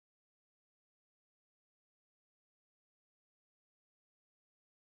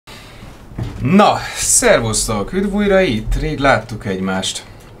Na, szervusztok! Üdv újra itt! Rég láttuk egymást.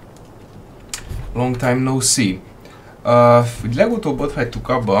 Long time no see. Legutóbb ott hagytuk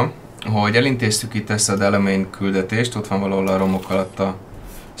abba, hogy elintéztük itt ezt a Delamain küldetést, ott van valahol a romok alatt a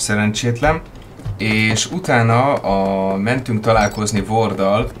szerencsétlen, és utána mentünk találkozni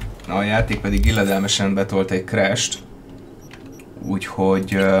Warddal, a játék pedig illedelmesen betolt egy crasht,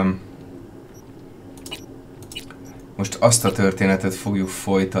 úgyhogy most azt a történetet fogjuk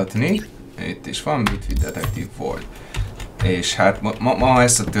folytatni. Itt is van, Bitvid Detective Ward. És hát ma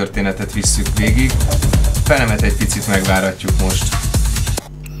ezt a történetet visszük végig. Fenemet egy picit megváratjuk most.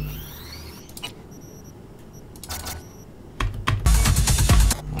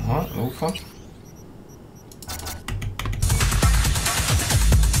 Aha, lófa.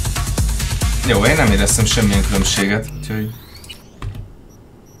 Jó, én nem éreztem semmilyen különbséget, úgyhogy...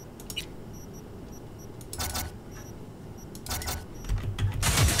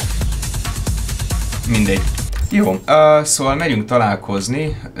 mindegy. Jó, szóval megyünk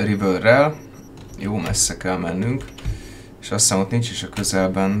találkozni Riverrel. Jó messze kell mennünk. És azt hiszem ott nincs is a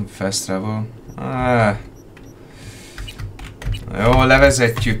közelben fast travel. Jó,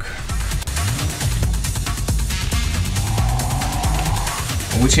 levezetjük.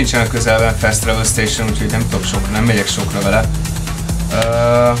 Úgy sincsen a közelben fast travel station, úgyhogy nem tudok nem megyek sokra vele.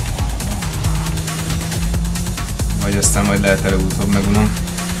 Vagy aztán majd lehet előbb-utóbb megunom.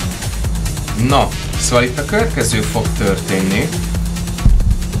 Na, szóval itt a következő fog történni.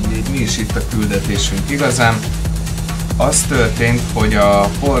 Mi is itt a küldetésünk igazán. Az történt, hogy a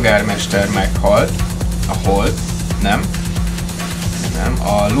polgármester meghalt. A Holt, nem,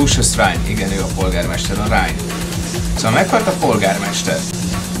 a Lucius Ryan, igen, ő a polgármester, a Ryan. Szóval meghalt a polgármester.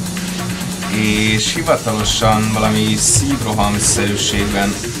 És hivatalosan valami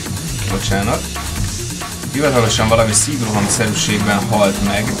szívrohamszerűségben, halt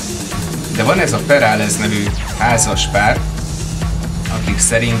meg. De van ez a Perales nevű házaspár, akik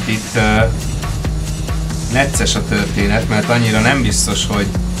szerint itt necces a történet, mert annyira nem biztos, hogy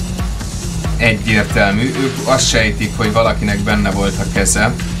egyértelmű. Ők azt sejtik, hogy valakinek benne volt a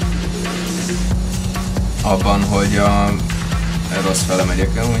keze abban, hogy rossz fele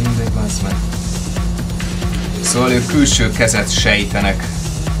megyek el, hogy mindegy, bassz meg. Szóval ők külső kezet sejtenek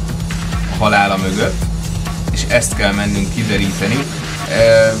a halála mögött, és ezt kell mennünk kideríteni.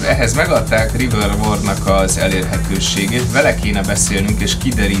 Ehhez megadták River Wardnak az elérhetőségét, vele kéne beszélnünk és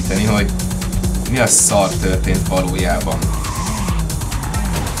kideríteni, hogy mi a szar történt valójában.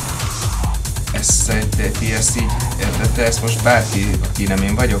 Ezt így értette? Ezt most bárki, aki nem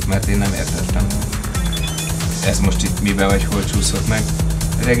én vagyok, mert én nem értettem. Ez most itt miben vagy hol csúszott meg.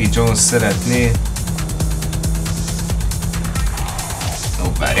 Reggie Jones szeretné...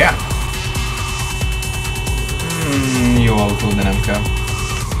 Ó, várjál! Jó autó, de nem kell.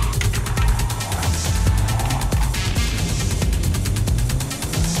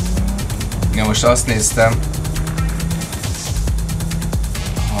 Ja, most azt néztem.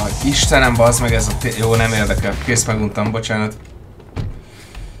 Istenem, bazd meg ez a jó, nem érdekel. Kész, meguntam, bocsánat.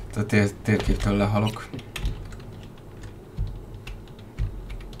 A térképtől lehalok.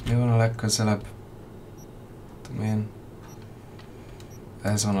 Mi van a legközelebb? Tudom én.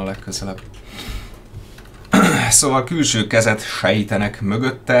 Ez van a legközelebb. Szóval külső kezet sejtenek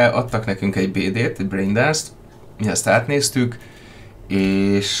mögötte, adtak nekünk egy BD-t, egy Braindance-t, mi ezt átnéztük,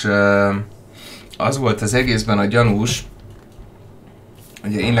 és az volt az egészben a gyanús,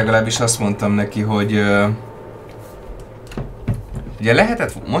 ugye én legalábbis azt mondtam neki, hogy ugye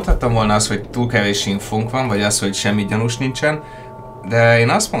mondhattam volna azt, hogy túl kevés infónk van, vagy az, hogy semmi gyanús nincsen, de én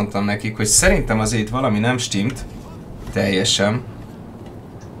azt mondtam nekik, hogy szerintem azért valami nem stimmt teljesen,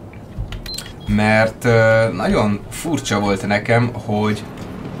 mert nagyon furcsa volt nekem, hogy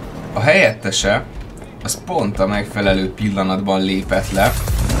a helyettese az pont a megfelelő pillanatban lépett le.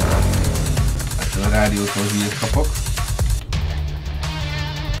 Hát a rádiótól hírt kapok.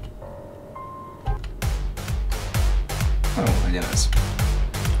 Jó, legyen ez.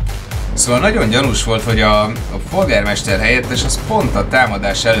 Szóval nagyon gyanús volt, hogy a polgármester helyettes az pont a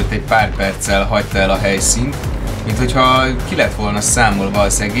támadás előtt egy pár perccel hagyta el a helyszínt, mint hogyha ki lett volna számolva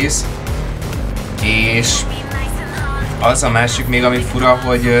az egész. És az a másik még, ami fura,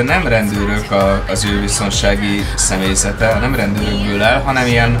 hogy nem rendőrök az ő biztonsági személyzete, nem rendőrökből áll, hanem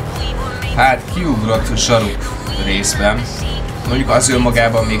ilyen, hát kiugrott zsaruk részben. Mondjuk az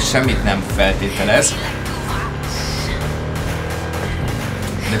önmagában még semmit nem feltételez.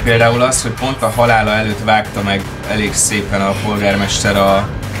 De például az, hogy pont a halála előtt vágta meg elég szépen a polgármester a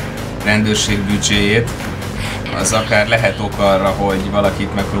rendőrség büdzséjét, az akár lehet ok arra, hogy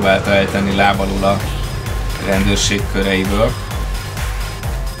valakit megpróbálta eltenni láb alul a rendőrség köreiből.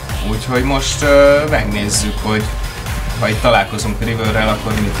 Úgyhogy most megnézzük, hogy ha itt találkozunk Riverrel,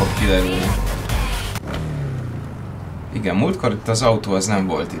 akkor mi fog kiderülni. Igen, múltkor itt az autó az nem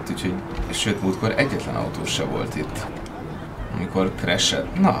volt itt, úgyhogy... Sőt, múltkor egyetlen autó se volt itt. Amikor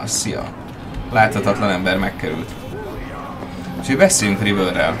crashet. Na, szia! Láthatatlan ember megkerült. Úgyhogy beszéljünk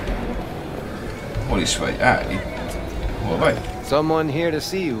Riverrel. Hol is vagy? Itt. Hol vagy? Someone here to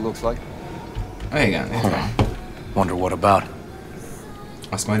see you, looks like. Igen, itt van. Wonder what about?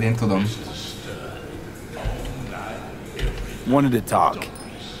 Azt majd én tudom. Wanted to talk.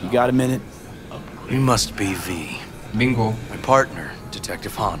 You got a minute? You must be V. Bingo. My partner,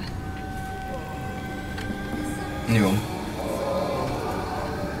 Detective Han. Jó.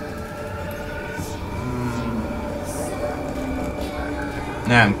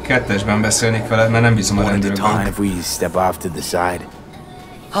 Nem, kettesben beszélnék veled, mert nem bízom a rendőrökben. Mind if we step off to the side?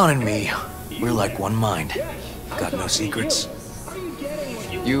 Han and me, we're like one mind. Got no secrets.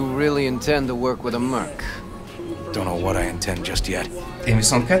 You really intend to work with a merc? Don't know what I intend just yet. Én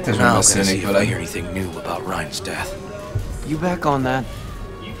viszont kettesben Now gonna see beszélnék if I hear veled. anything new about Ryan's death. You back on that?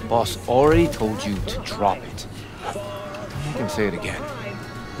 Boss already told you to drop it. You can say it again.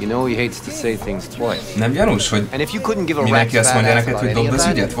 You know he hates to say things twice. Nem gyanús, hogy And if you couldn't give a mindenki rat's azt fat mondja ass neked, about hogy any dobd of az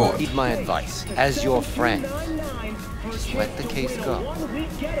that, ügyet, volt? heed my advice. As your friend, just let the case go.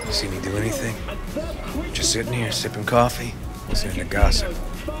 You see me do anything? Just sitting here, sipping coffee, listening to gossip.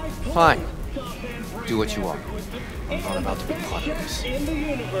 Fine. Do what you want. I'm not about to be part of this.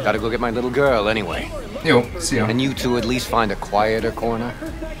 Gotta go get my little girl anyway. Jó, szia. And you two at least find a quieter corner.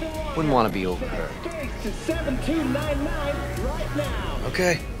 Wouldn't want to be overheard.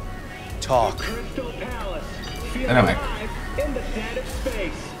 Okay. Talk. Remek.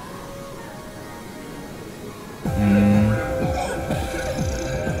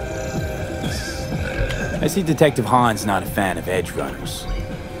 I see Detective Han's not a fan of edge runners.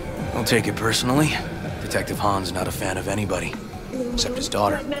 Don't take it personally. Detective Han's not a fan of anybody, except his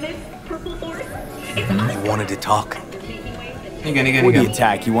daughter. He wanted to talk. Igen, igen, Before the igen.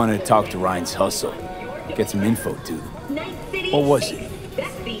 attack, he wanted to talk to Ryan's hustle. Get some info to them. What was it?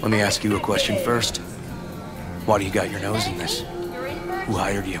 Let me ask you a question first. Why do you got your nose in this? Who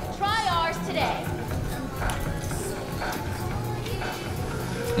hired you? Try ours today.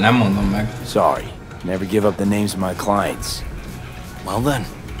 Nem mondom meg. Sorry. Never give up the names of my clients. Well then,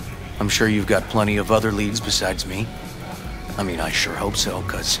 I'm sure you've got plenty of other leads besides me. I mean, I sure hope so,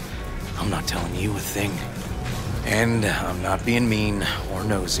 'cause I'm not telling you a thing. And I'm not being mean or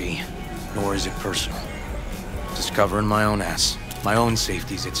nosy, nor is it personal. Just covering my own ass. My own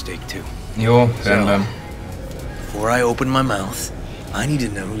safety's at stake too. Jó, rendben. Before I open my mouth, I need to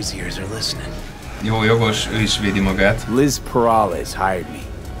know whose ears are listening. Jó, jogos, ő is védi magát. Liz Perales hired me.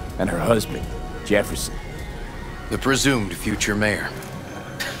 And her husband, Jefferson. The presumed future mayor.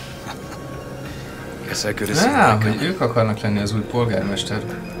 Guess I could have seen Á, that hogy coming. ők akarnak lenni az új polgármester.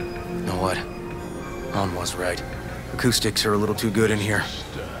 Know what? Han was right. Acoustics are a little too good in here.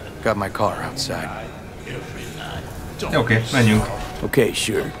 Got my car outside. Oké, menjünk. Okay,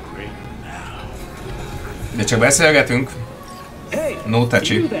 sure. De csak beszélgetünk. Hey, No you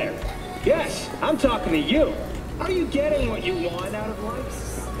touchy. there? Yes, I'm talking to you. Are you getting what you want out of life?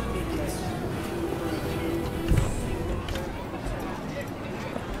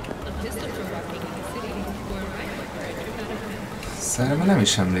 Szerintem nem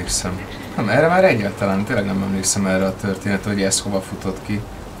is emlékszem. Nem, erre már egyáltalán tényleg nem emlékszem erre a történetre, hogy ez hova futott ki.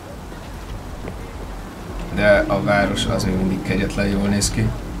 De a város az még mindig kegyetlen jól néz ki.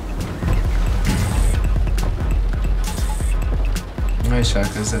 Na és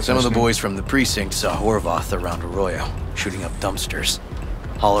elkezdett. Some of the boys from the precinct saw Horvath around Arroyo, shooting up dumpsters,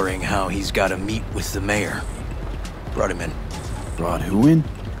 hollering how he's got to meet with the mayor. Brought him in. Brought who in?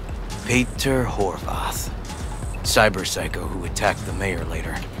 Peter Horvath. Cyber psycho who attacked the mayor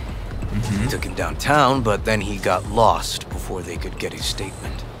later. Took him downtown, but then he got lost before they could get his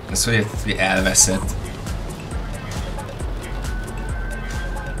statement. Ez hogy érted, hogy elveszett.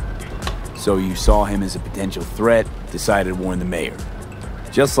 So you saw him as a potential threat, decided to warn the mayor.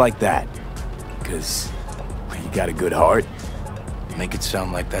 Just like that. Because you got a good heart. Make it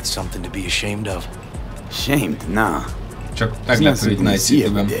sound like that's something to be ashamed of. Shamed, nah. Csak It's not meglepő, hogy something you Night see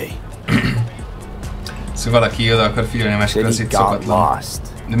every City-ben. day. Szóval valaki oda akar figyelni a másikra, Said az he itt got szokatlan. lost.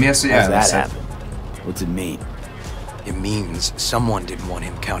 De mi az, hogy How's that elveszett? happen? What's it mean? It means someone didn't want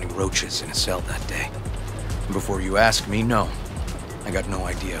him counting roaches in a cell that day. Before you ask me, no. I got no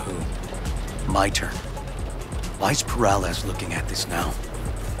idea who. My turn. Why's Perales looking at this now?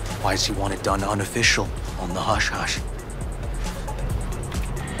 Why does he want it done unofficial, on the hush-hush?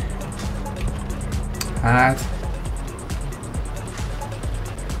 Hát...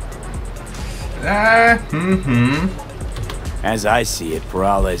 As I see it,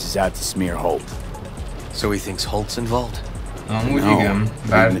 Peralez is out to smear Holt. So he thinks Holt's involved? Amúgy No, igen.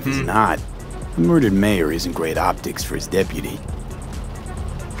 even if he's not, the murdered mayor isn't great optics for his deputy.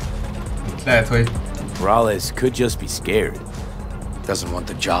 Lehet, hogy... Peralez could just be scared. Doesn't want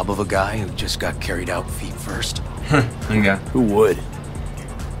the job of a guy who just got carried out feet first. Igen. Who would?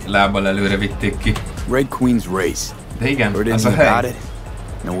 Lábbal előre vitték ki. Red Queen's race. De igen, Heard az a anything about hely. it?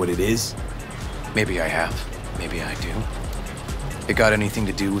 Know what it is? Maybe I have. Maybe I do. It got anything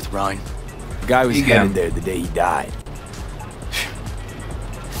to do with Rhine? The guy was Igen. headed there the day he died.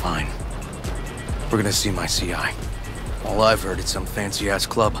 Fine. We're gonna see my CI. All I've heard is some fancy-ass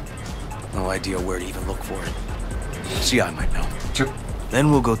club. No idea where to even look for it. CI might know. Csak Then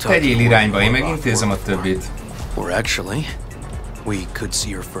we'll go talk to tegyél the irányba, én board megintézem a for- többit. Or actually, we could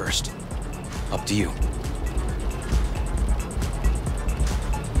see her first. Up to you.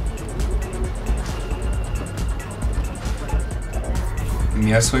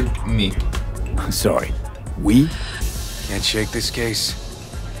 Mi az, hogy mi? Sorry. We? Can't shake this case.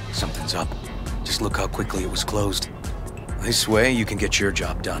 Something's up. Just look how quickly it was closed. This way, you can get your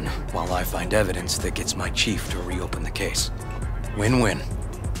job done, while I find evidence that gets my chief to reopen the case. Win-win.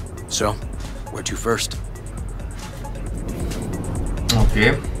 So, where to first?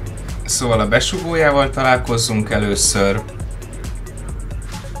 Oké. Szóval a besugójával találkozzunk először,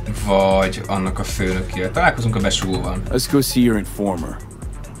 vagy annak a főnökével. Találkozunk a besugóval. Let's go see your informer.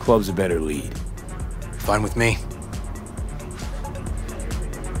 Club's a better lead. Fine with me.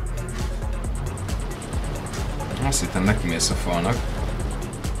 Azt hittem, neki mész a falnak.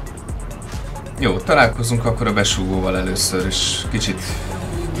 Jó, találkozunk akkor a besugóval először, és kicsit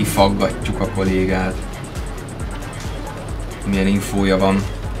kifaggatjuk a kollégát. Milyen infója van.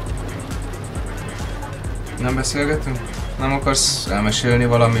 Nem beszélgetünk? Nem akarsz elmesélni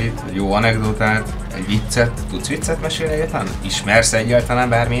valamit? Egy jó anekdotát? Egy viccet? Tudsz viccet mesélni egyáltalán? Ismersz egyáltalán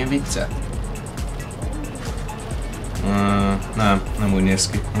bármilyen viccet? Nem úgy néz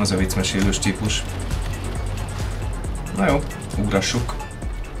ki. Nem az a viccmesélős típus. Na jó, ugrassuk.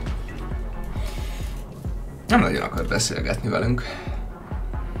 Nem nagyon akar beszélgetni velünk.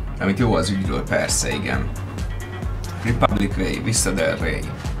 Amit jó az ügyről, persze, igen. Republic Way, Vista del Rey.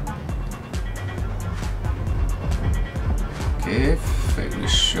 Oké, végül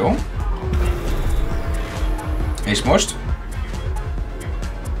is jó. És most?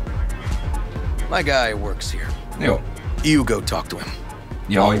 My guy works here. Jó. You go talk to him.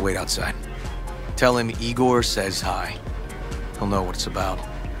 Jaj. I'll wait outside. Tell him Igor says hi. He'll know what it's about.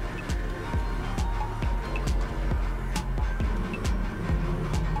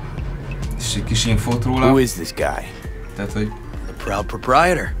 És egy kis infót róla. Who is this guy? Tehát, hogy The proud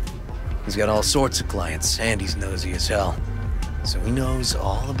proprietor. He's got all sorts of clients, and he's nosy as hell. So he knows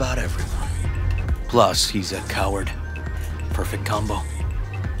all about everyone. Plus, he's a coward. Perfect combo.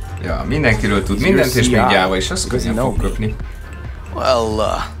 ja, mindenkiről tud mindent, és még gyáva is, azt könnyen fog köpni. Well,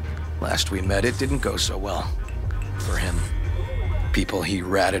 last we met, it didn't go so well. For him. People he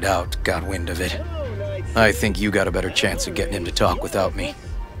ratted out got wind of it. I think you got a better chance of getting him to talk without me.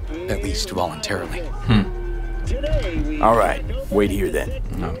 At least voluntarily. All right, wait here then.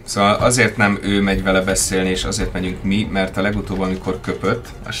 Na, szóval azért nem ő megy vele beszélni, és azért megyünk mi, mert a legutóbb, amikor köpött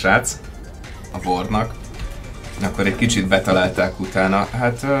a srác, a Wardnak, akkor egy kicsit betalálták utána.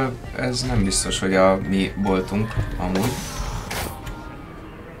 Hát ez nem biztos, hogy a mi boltunk amúgy.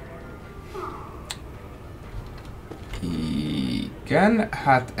 Igen,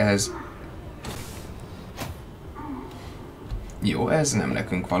 hát ez... Jó, ez nem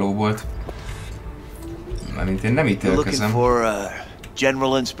nekünk való volt. Mármint én nem You're looking ítélkezem. for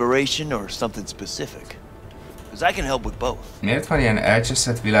general inspiration or something specific? Because I can help with both. Miért van ilyen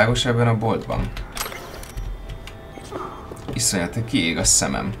elcseszett világos ebben a boltban? Iszonyat, kiég a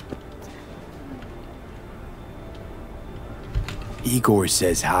szemem. Igor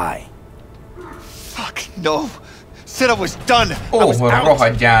says hi. Fuck, no. Said I was done. I Ó, was out.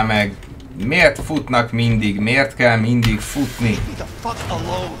 rohadjál meg! Miért futnak mindig? Miért kell mindig futni? Leave me the fuck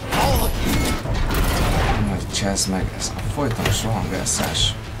alone, all of you. Nagy csezd meg, ez a folytonos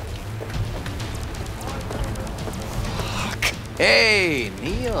rohangászás. Hey,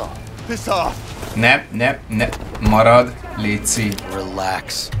 Neil. Piss off. Ne, marad, léci.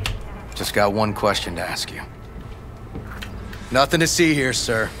 Relax. Just got one question to ask you. Nothing to see here,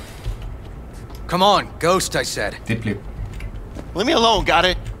 sir. Come on, ghost, I said. Tipli. Leave me alone, got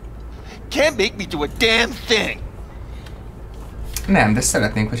it? Can't make me do a damn thing. Nem, de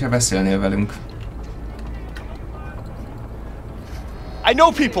szeretnénk, hogyha beszélnél velünk. I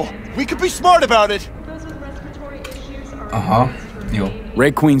know people. We could be smart about it. Aha, jó.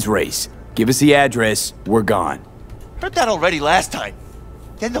 Red Queen's race. Give us the address, we're gone. Heard that already last time.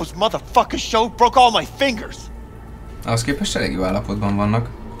 Then those motherfuckers showed, broke all my fingers. Ahhoz képest elég jó állapotban vannak.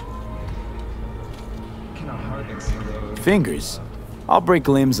 Fingers? I'll break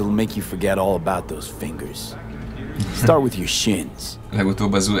limbs that'll make you forget all about those fingers. Start with your shins.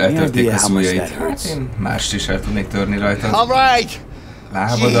 Legutóbb eltörték az ujjait. Hát én mást is el tudnék törni rajtad. All right.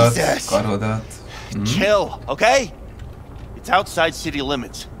 Lábadat, Jesus. karodat. Chill, okay? It's outside city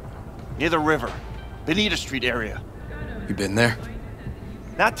limits. Near the river. Benita Street area. You been there?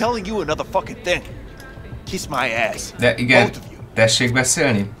 Not telling you another fucking thing. Kiss my ass. De igen, Both of you. tessék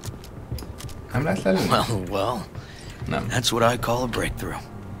beszélni? Nem lehet lelőni? Well, Nem. that's what I call a breakthrough.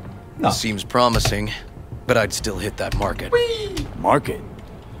 Na. Seems promising, but I'd still hit that market. Market?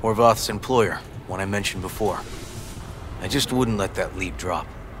 Horvath's employer, one I mentioned before. I just wouldn't let that lead drop.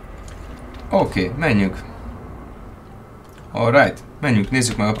 Oké, menjünk. Alright, menjünk,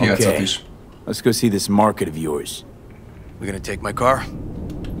 nézzük meg a piacot Okay. is. Let's go see this market of yours. We gonna take my car?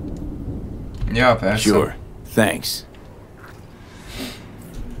 Ja, persze. Sure. Thanks.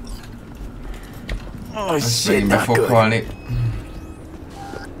 Oh Ezt shit, megint be not fog good. halni.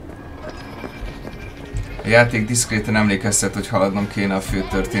 A játék diszkréten emlékeztet, hogy haladnom kéne a fő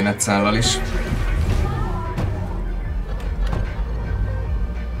történetszállal is.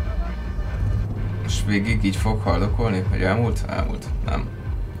 És végig így fog haldokolni? Hogy elmúlt? Elmúlt. Nem.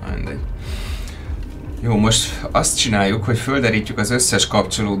 Mindegy. Jó, most azt csináljuk, hogy földerítjük az összes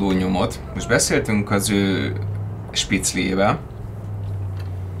kapcsolódó nyomot. Most beszéltünk az ő spicliével,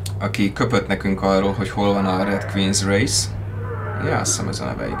 aki köpött nekünk arról, hogy hol van a Red Queen's rész. Ja, azt hiszem ez a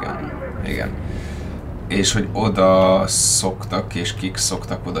neve, igen. Igen. És hogy oda szoktak, és kik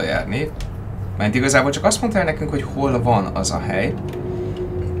szoktak oda járni. Mert igazából csak azt mondta el nekünk, hogy hol van az a hely.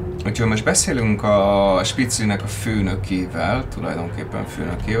 Úgyhogy most beszélünk a Spiclinek a főnökével, tulajdonképpen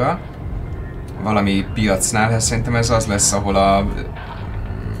főnökével. Valami piacnál, hát szerintem ez az lesz, ahol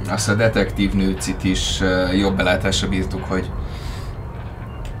azt a detektív nőcit is jobb belátásra bírtuk, hogy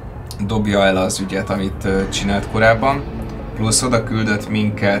dobja el az ügyet, amit csinált korábban. Plusz oda küldött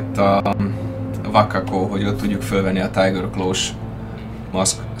minket a Wakako, hogy ott tudjuk fölvenni a Tiger Claw-s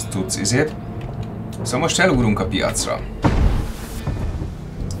maszk tudsz izét. Szóval most elugrunk a piacra.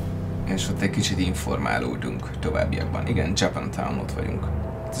 És ott egy kicsit informálódunk továbbiakban. Igen, Japantown, ott vagyunk.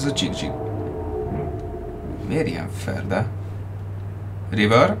 Ez a Jig-Jig. Miért ilyen ferde?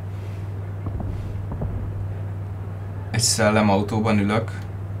 River. Egy szellemautóban ülök.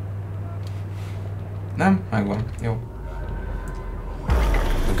 Nem? Megvan. Jó.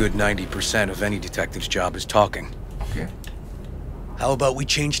 A good 90% of any detective's job is talking. Oké. How about we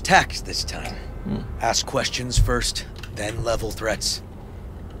change tacks this time? Ask questions first, then level threats.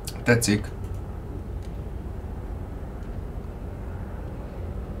 Tetszik.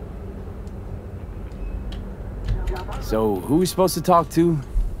 So, who we supposed to talk to?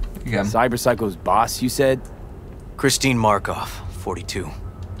 Igen. Cyberpsycho's boss, you said? Christine Markov, 42.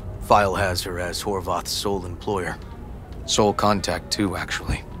 File has her as Horvath's sole employer. Sole contact too,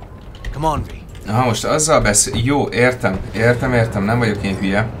 actually. Come on, V. Aha, most azzal beszél... Jó, értem, nem vagyok én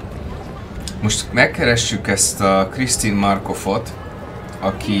hülye. Most megkeressük ezt a Christine Markovot,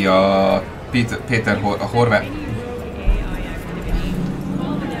 aki a a horvát...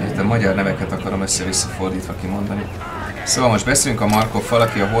 Értem, magyar neveket akarom össze-vissza fordítva kimondani. Szóval most beszélünk a Markoffal,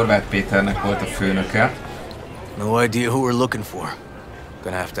 aki a Horváth Péternek volt a főnöke. No idea who we're looking for.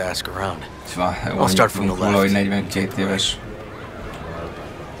 Gonna have to ask around. I'll start from the left. Hogy 42 éves.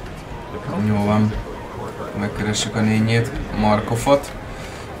 Jó van. Megkeressük a nényét, Markoffot,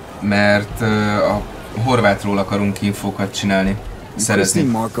 mert a horvátról akarunk infókat csinálni. Szerezni.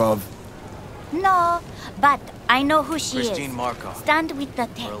 Markov. No, but I know who she Christine is. Markov. Stand with the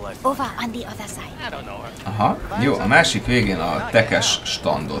tech over on the other side. Aha, jó, a másik végén a tekes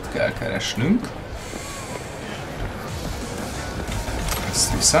standot kell keresnünk.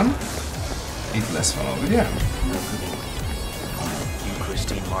 Ezt hiszem. Itt lesz valahol, ugye? You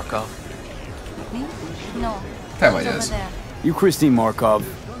Christine Markov? Me? No. Te vagy Over ez. there. You Christine Markov.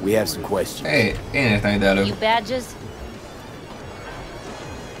 We have some questions. Hey, én értem ide előbb. You badges?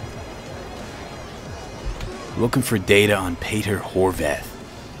 Looking for data on Peter Horvath.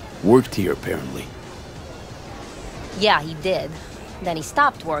 Worked here, apparently. Yeah, he did. Then he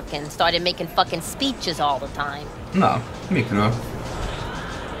stopped working, started making fucking speeches all the time. Na, mikről?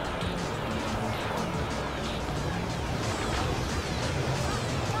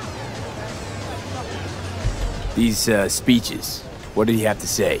 These speeches. What did he have to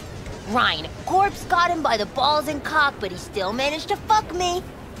say? Ryan, Corpse got him by the balls and cock, but he still managed to fuck me.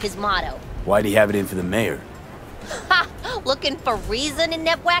 His motto. Why'd he have it in for the mayor? Ha! Looking for reason in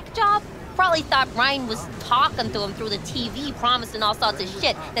that whack job? Probably thought Ryan was talking to him through the TV, promising all sorts of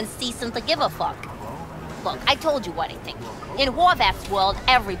shit, then ceasing to give a fuck. Look, I told you what I think. In Horvath's world,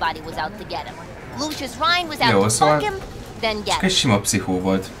 everybody was out to get him. Lucius Ryan was out to fuck him, then get him. Egy sima pszichó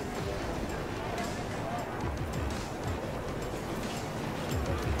volt.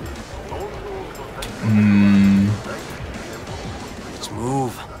 Let's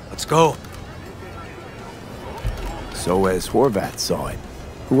move. Let's go. So as Horvath saw it,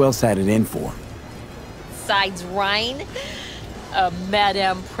 who else had it in for him? Besides Ryan, a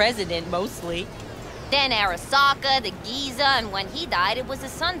Madame President mostly. Then Arasaka, the Giza, and when he died, it was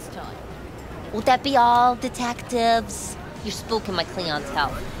his son's turn. Would that be all, detectives? You're spooking my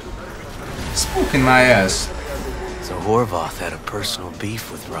clientele. Spooking my ass. So Horvath had a personal beef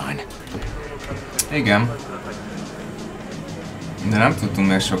with Ryan. Igen. De nem tudtunk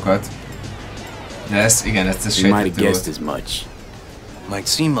meg sokat. De ez, igen, ezt We might have sejtető guessed volt. as much. Might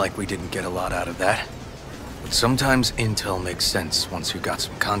seem like we didn't get a lot out of that, but sometimes intel makes sense once you got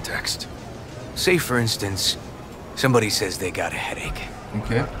some context. Say, for instance, somebody says they got a headache.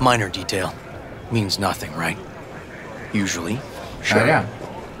 Okay. Minor detail. Means nothing, right? Usually. Sure. Yeah.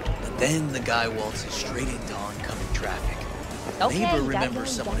 But then the guy waltzes straight into oncoming traffic. Okay, Neighbor you got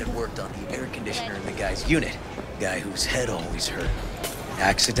remembers it, someone had worked on the air conditioner in the guy's unit. Guy whose head always hurt.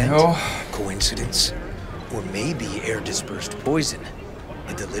 Accident? Oh. Coincidence? Or maybe air-dispersed poison.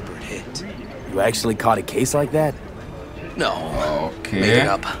 A deliberate hit. You actually caught a case like that? No. Okay. Make it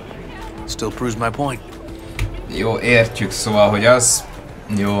up. Still proves my point. Jó, értjük, szóval, hogy az...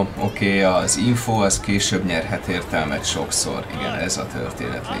 Jó, oké, az info az később nyerhet értelmet sokszor. Igen, ez a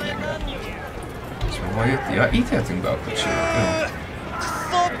történet lényege. És hol jött? Ja, itt jöttünk be a kocsiba. Jó.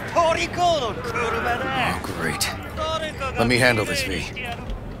 Oh, great. Let me handle this, V.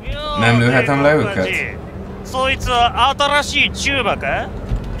 Nem lőhetem le őket?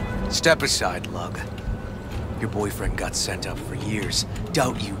 Step aside, Lug. Your boyfriend got sent up for years.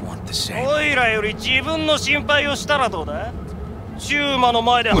 Doubt you want the same. Hey,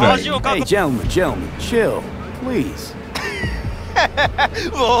 gentlemen, chill, please.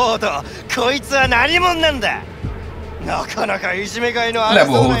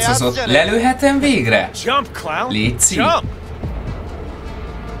 Lebohócozott. Lelőhetem végre? Jump, clown! Léci. Jump!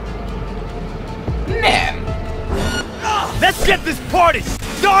 Nem! Let's get this party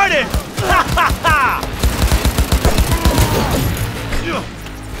started! Ha ha ha!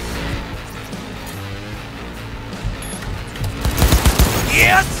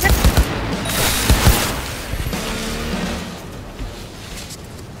 Yes!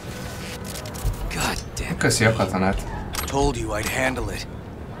 God damn it. Köszi a katonát. Told you I'd handle it.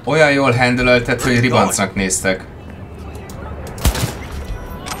 Olyan jól handölted, hogy ribancnak néztek.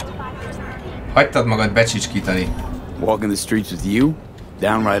 Hagytad magad becsicskítani. Walking the streets with you?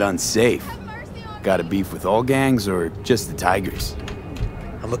 Downright unsafe. Got a beef with all gangs or just the Tigers?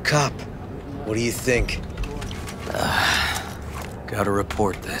 I'm a cop. What do you think? Gotta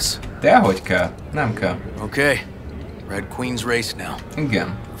report this. Dehogy kell. Nem kell. Okay. Red Queen's race now.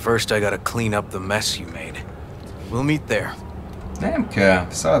 Igen. First I gotta clean up the mess you made. We'll meet there. Nem kell.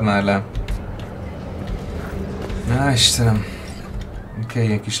 Szaladd már le. Na Istenem. Nem kell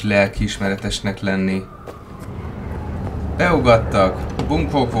ilyen kis lelkiismeretesnek lenni. Beugattak,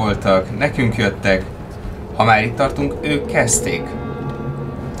 bunkók voltak, nekünk jöttek. Ha már itt tartunk, ők kezdték.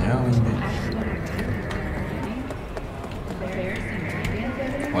 Ja, mindegy.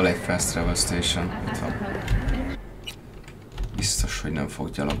 Hol egy fast travel station? Itt van. Biztos, hogy nem fog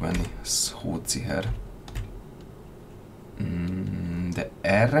gyalog menni. Ez hóciher. De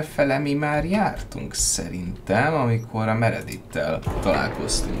errefele mi már jártunk szerintem, amikor a Meredittel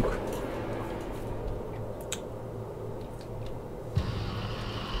találkoztunk.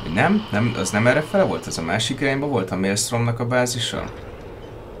 Nem? Nem? Az nem errefele volt? Az a másik irányba volt? A Maelstromnak a bázisa?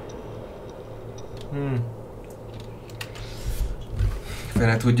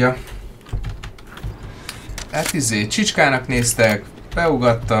 Fene tudja. Hát csicskának néztek,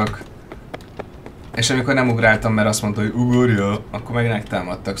 beugattak, és amikor nem ugráltam, mert azt mondta, hogy ugorja, akkor meg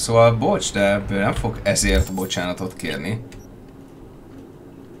megtámadtak. Szóval bocs, de ebből nem fog ezért bocsánatot kérni.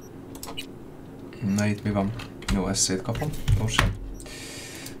 Na itt mi van? Jó, ezt szétkapom. Jó sem.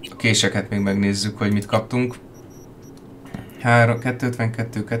 A késeket még megnézzük, hogy mit kaptunk.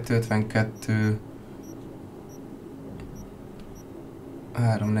 252, 252...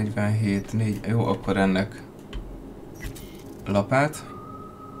 347, 4... Jó, akkor ennek lapát.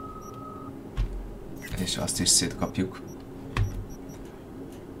 És azt is szétkapjuk.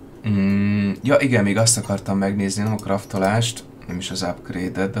 Ja igen, még azt akartam megnézni, nem a craftolást, nem is az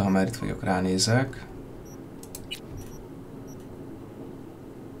upgrade-et, de ha már itt vagyok, ránézek.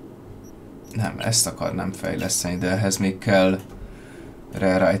 Nem, ezt akarnám fejleszteni, de ehhez még kell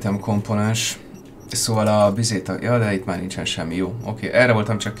rare item komponens. Szóval a bizét... Ja, de itt már nincsen semmi. Jó, oké. Erre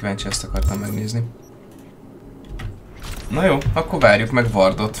voltam csak kíváncsi, ezt akartam megnézni. Na jó, akkor várjuk meg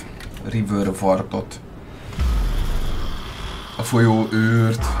Wardot. River Wardot. A folyó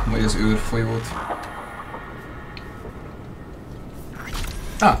őrt, vagy az őr folyót.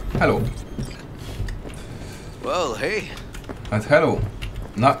 Ah, hello. Well, hey. Hát hello.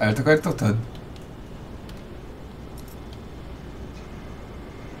 Na, eltakarítottad?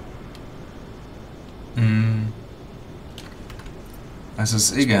 Ez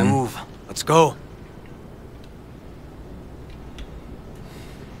az igen. Move. Let's go.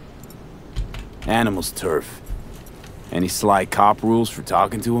 Animal's turf. Any sly cop rules for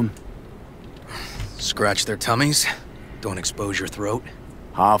talking to him? Scratch their tummies. Don't expose your throat.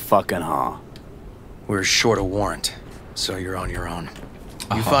 Ha fucking ha. We're short a warrant, so you're on your own.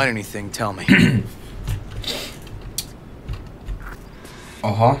 You find anything, tell me.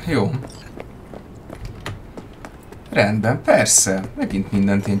 Aha, jó. Rendben, persze. Megint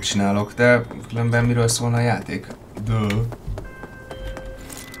mindent én csinálok, de különben miről szólna a játék?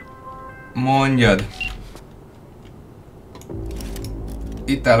 Mondjad.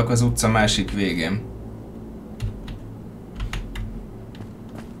 Itt állok az utca másik végén.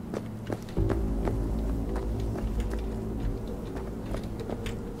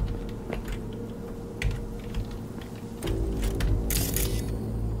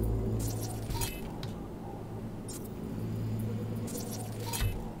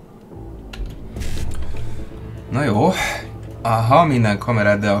 Na jó. Aha, minden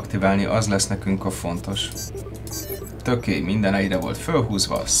kamerát deaktiválni, az lesz nekünk a fontos. Töké, minden egyre volt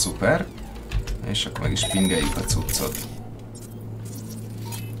fölhúzva, szuper. És akkor meg is pingeljük a cuccot.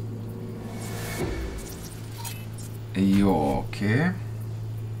 Jó, oké.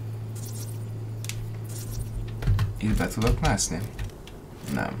 Itt be tudok mászni?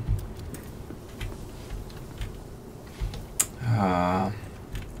 Nem.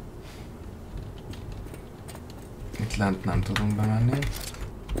 Itt lent nem tudunk bemenni.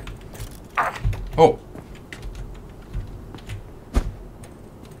 Ó! Oh.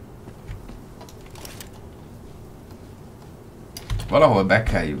 Valahol be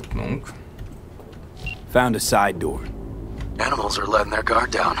kell jutnunk. Found a side door. Animals are letting their guard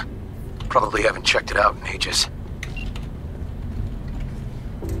down. Probably haven't checked it out in ages.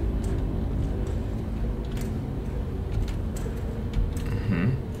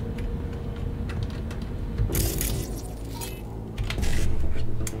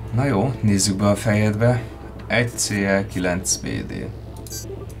 Na jó, nézzük be a fejedbe. 1CL9BD.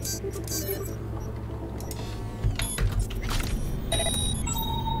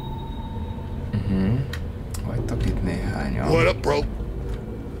 Vagytok itt néhányan. What up, bro?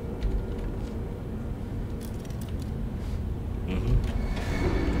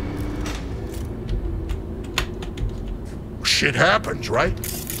 Shit happens, right?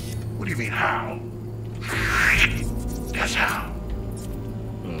 What do you mean, how? That's how.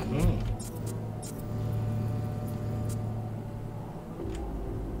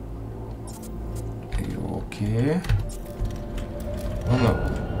 Jó, oké. Mondom.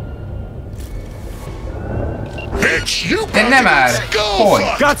 De nem már! Hogy?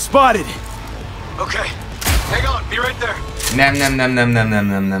 Got spotted! Okay, hang on, be right there.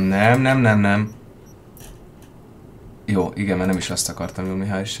 Nem. Jó, igen, mert nem is azt akartam nyomni,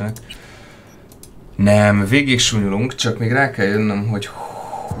 hál' Istennek. Nem, végig súnyolunk, csak még rá kell jönnöm, hogy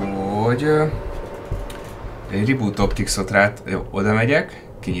egy Reboot Optics-ot jó, oda megyek,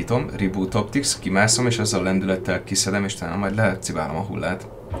 kinyitom, Reboot Optics, kimászom, és azzal lendülettel kiszedem, és talán majd lecibálom a hullát.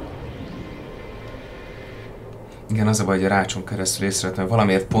 Igen, az a baj, hogy a rácson keresztül észrevettem,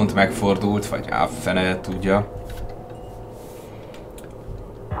 valamiért pont megfordult, vagy fene tudja.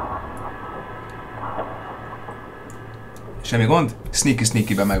 Semmi gond?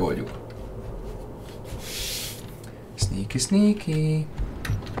 Sneaky-be megoldjuk. Sneaky.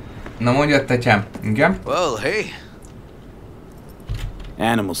 Na mondjad, tetyám. Igen? Well, hey.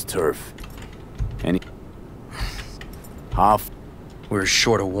 Animal's turf. Any... Half. We're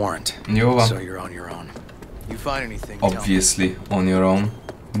short a warrant, Jó van. so you're on your own. You find anything, tell me. Obviously, on your own.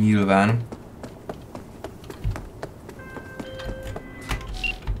 Nyilván.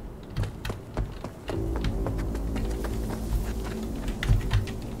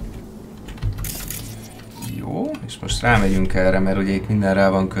 Jó, és most rámegyünk erre, mert ugye itt minden rá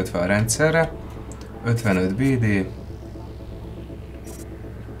van kötve a rendszerre. 55 BD.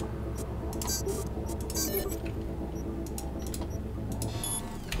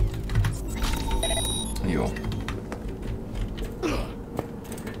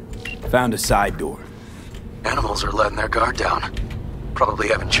 Found a side door. Animals are letting their guard down. Probably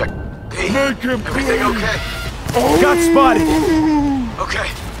haven't checked. Hey, Make him everything clean. okay? Got spotted! Okay.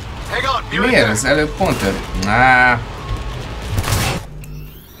 Hang on, be right Miért there. az előbb pont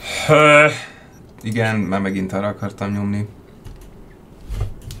igen, már megint arra akartam nyomni.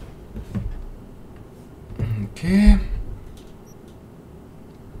 Oké.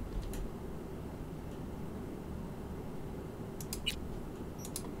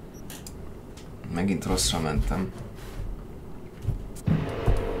 Megint rosszra mentem.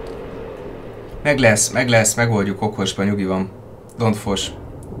 Meg lesz, megoldjuk okosban, nyugi van. Don't fos.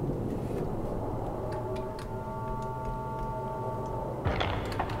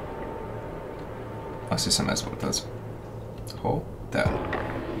 Azt hiszem ez volt az. Hotel.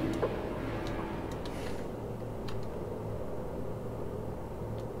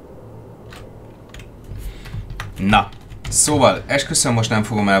 Na, szóval, esküszöm, most nem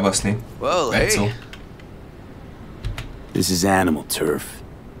fogom elbaszni. Well, Egy szó. hey. This is animal turf.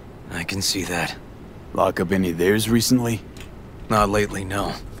 I can see that. Lock up any of theirs recently? Not lately,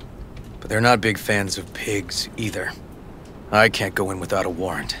 no. But they're not big fans of pigs either. I can't go in without a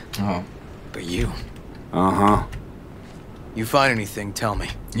warrant. Aha. But you. Uh-huh. You find anything, tell me.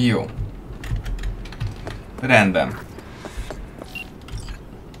 Jó. Rendben.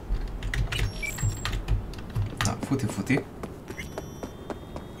 Na, futi.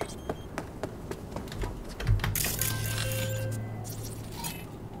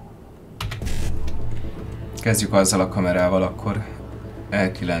 Kezdjük azzal a kamerával akkor.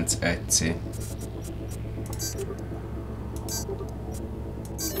 L91C.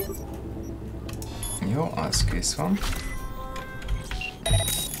 Jó, az kész van.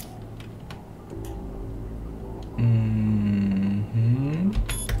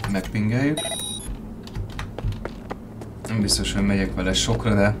 Megpingeljük. Nem biztos, hogy megyek vele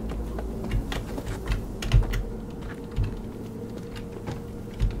sokra, de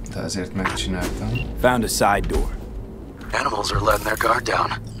azért megcsináltam. Found a side door. Animals are letting their guard down.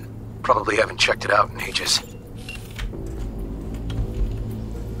 Probably haven't checked it out in ages.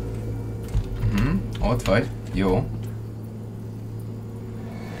 Ott vagy. Jó.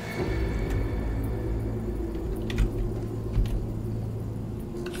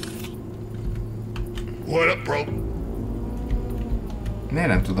 What up, bro? Miért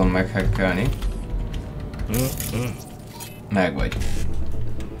nem tudom meghackelni? Meg vagy.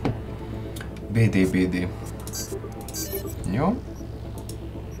 BD. Jó.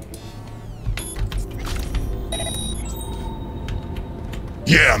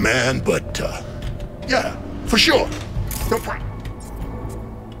 Yeah, man, but, yeah, for sure. No problem.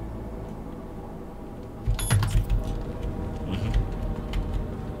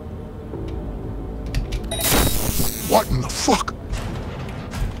 What in the fuck?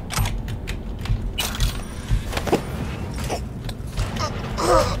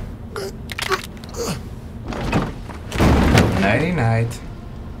 Nighty night.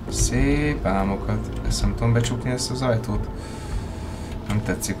 Szép álmokat. Ezt nem tudom becsukni, ezt az ajtót. Nem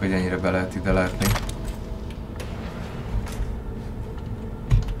tetszik, hogy ennyire be lehet ide látni.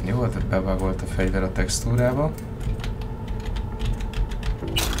 Jó, tehát bevágolt a fegyver a textúrába.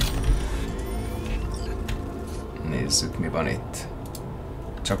 Nézzük, mi van itt.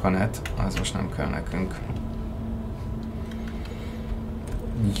 Csak a net, az most nem kell nekünk.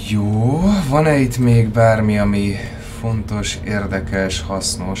 Jó, van-e itt még bármi, ami fontos, érdekes,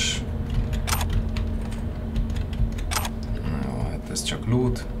 hasznos? Jó, hát ez csak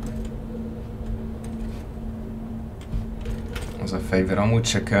loot. Az a fegyver amúgy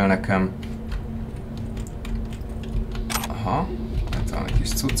se kell nekem. Aha, hát valami kis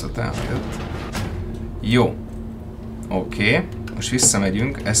cuccot elhagyott. Jó. Oké, most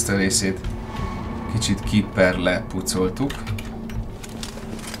visszamegyünk, ezt a részét kicsit lepucoltuk.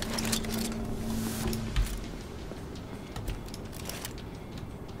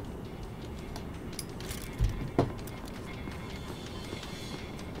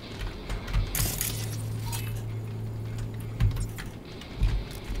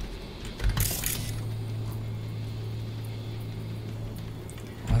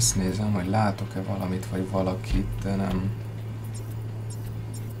 Azt nézem, hogy látok-e valamit, vagy valakit, de nem.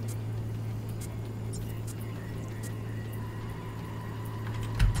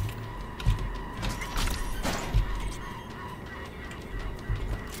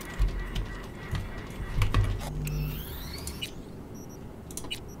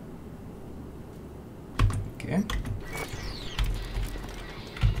 Oké.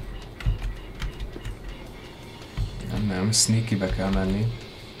 Nem, sneaky-be kell menni.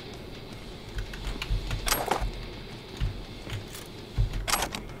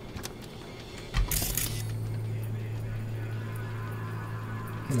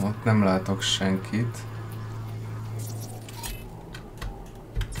 Ott nem látok senkit.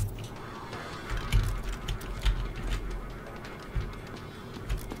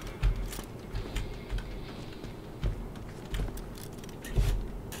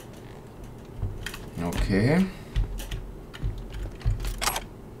 Oké.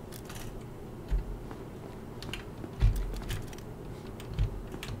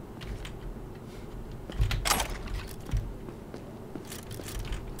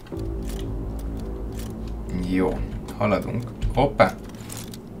 Jó, haladunk. Hoppá!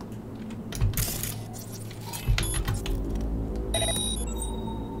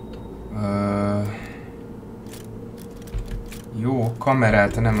 Jó,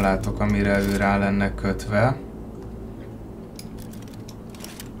 kamerát nem látok, amire ő rá lenne kötve.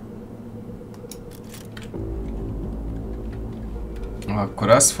 Akkor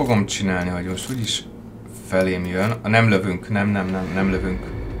azt fogom csinálni, hogy most úgyis felém jön. Nem lövünk, nem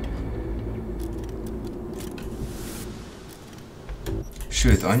lövünk.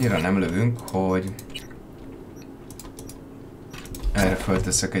 Sőt, annyira nem lövünk, hogy erre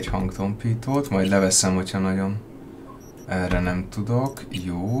fölteszek egy hangtompítót, majd leveszem, hogyha nagyon erre nem tudok.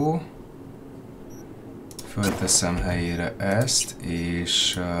 Jó. Fölteszem helyére ezt,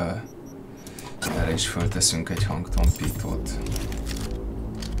 és erre is fölteszünk egy hangtompítót.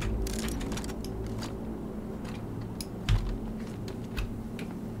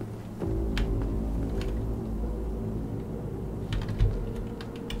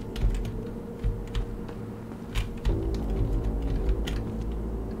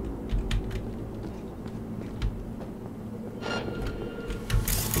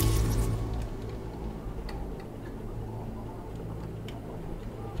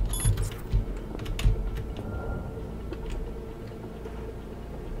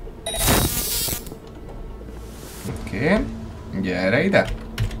 Oké, gyere ide!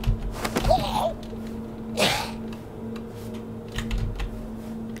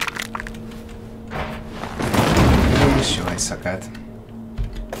 És jó éjszakát!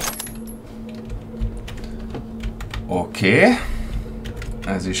 Oké,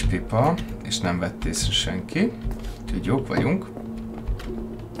 ez is pipa, és nem vett észre senki, úgyhogy jók vagyunk.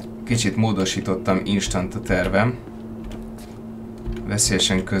 Kicsit módosítottam instant a tervem.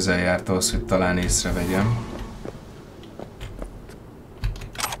 Veszélyesen közel járt ahhoz, hogy talán észrevegyem.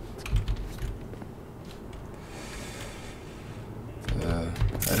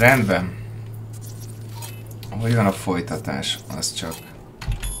 Rendben. Hogy van a folytatás? Az csak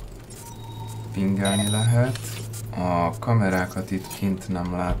pingálni lehet. A kamerákat itt kint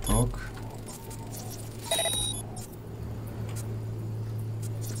nem látok.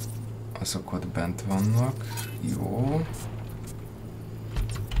 Azok ott bent vannak. Jó.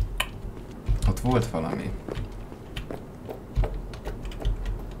 Ott volt valami.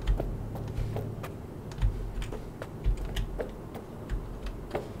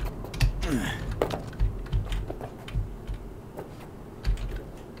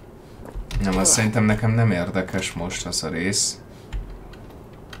 Nem, azt szerintem nekem nem érdekes most az a rész.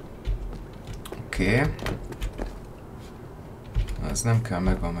 Oké. Ez nem kell,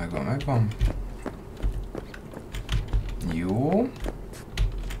 megvan. Jó.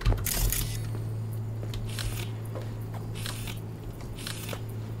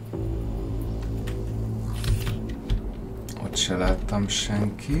 Ott se láttam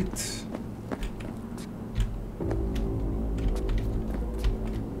senkit.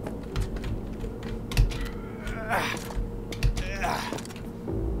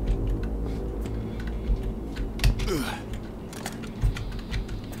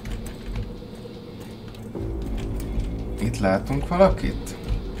 Itt látunk valakit?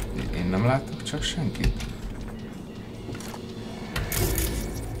 Én nem látok csak senkit.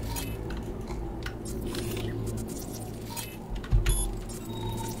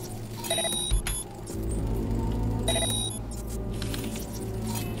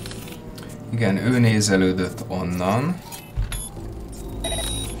 Igen, ő nézelődött onnan,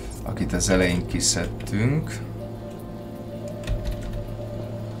 akit az elején kiszedtünk.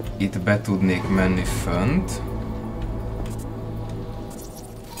 Itt be tudnék menni fönt.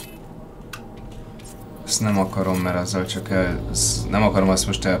 Ezt nem akarom, mert azzal csak nem akarom azt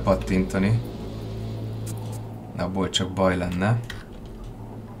most elpattintani. Abból csak baj lenne.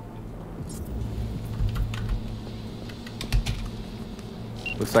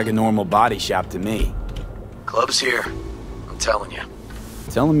 Looks like a normal body shop to me. Club's here. I'm telling you.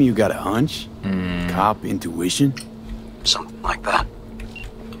 Telling me you got a hunch? Cop intuition? Something like that.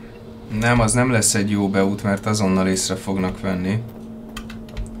 Nem, az nem lesz egy jó beút, mert azonnal észre fognak venni.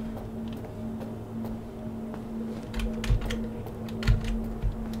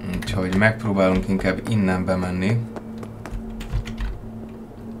 Vagy megpróbálunk inkább innen bemenni.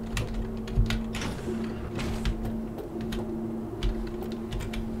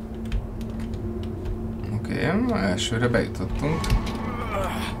 Oké, elsőre bejutottunk.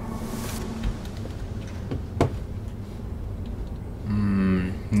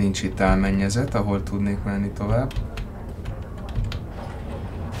 Nincs itt álmennyezet, ahol tudnék menni tovább.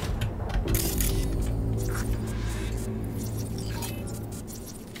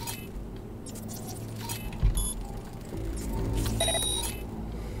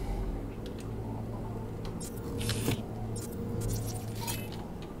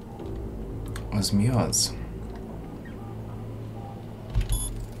 Az mi az?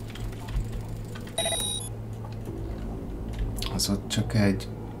 Az ott csak egy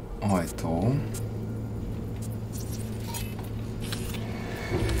ajtó.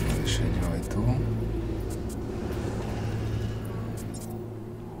 És egy ajtó.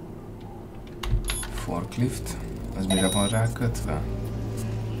 Forklift. Az mire van rákötve?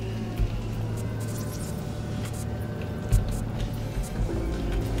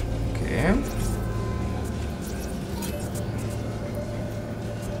 Oké.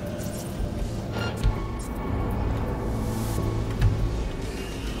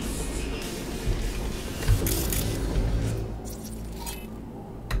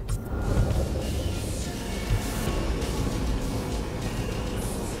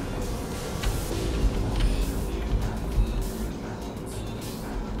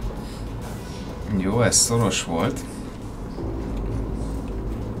 Jó, ez szoros volt.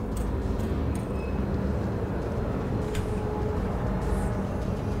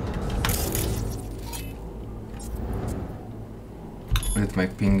 Itt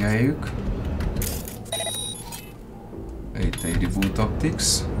megpingeljük. Itt egy reboot optics.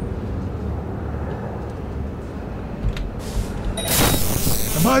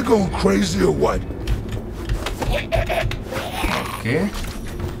 Am I going crazy or what? Oké.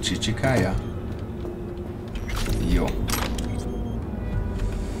 Csicsikája. Jó.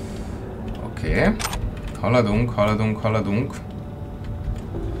 Oké. Haladunk, haladunk, haladunk.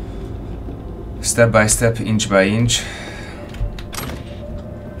 Step by step, inch by inch.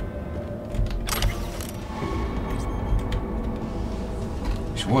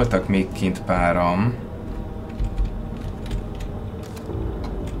 És voltak még kint páram.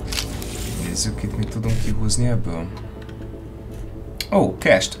 Nézzük itt, mit tudunk kihúzni ebből. Ó,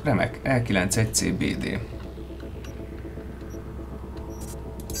 cache, remek. L91CBD.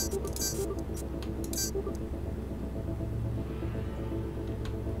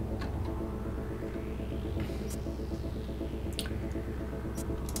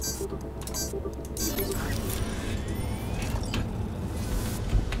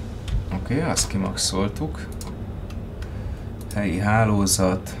 Oké, azt kimaxoltuk. Helyi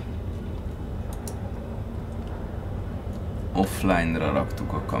hálózat. Offline-ra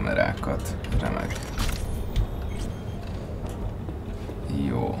raktuk a kamerákat. Remek.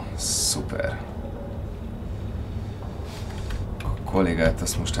 Jó, szuper. A kollégát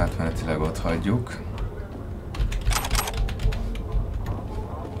azt most átmenetileg ott hagyjuk.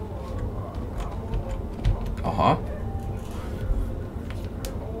 Aha.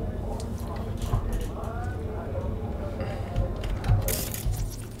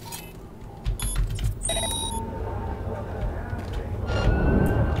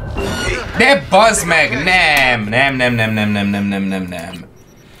 De bazd meg! Nem! Nem, nem, nem, nem, nem, nem, nem, nem, nem.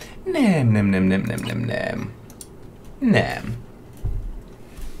 Nem, nem, nem, nem, nem, nem, nem. Nem.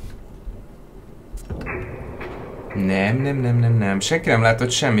 Nem, nem, nem, nem, nem. Senki nem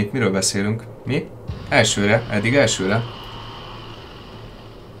látott semmit. Miről beszélünk? Mi? Elsőre. Eddig elsőre.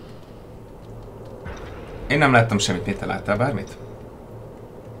 Én nem láttam semmit. Mit te láttál bármit?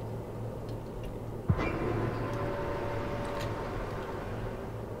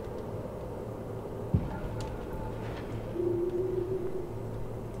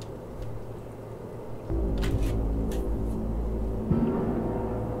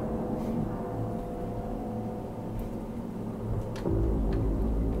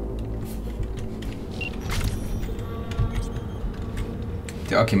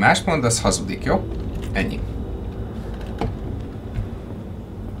 Aki más mond, az hazudik, jó? Ennyi.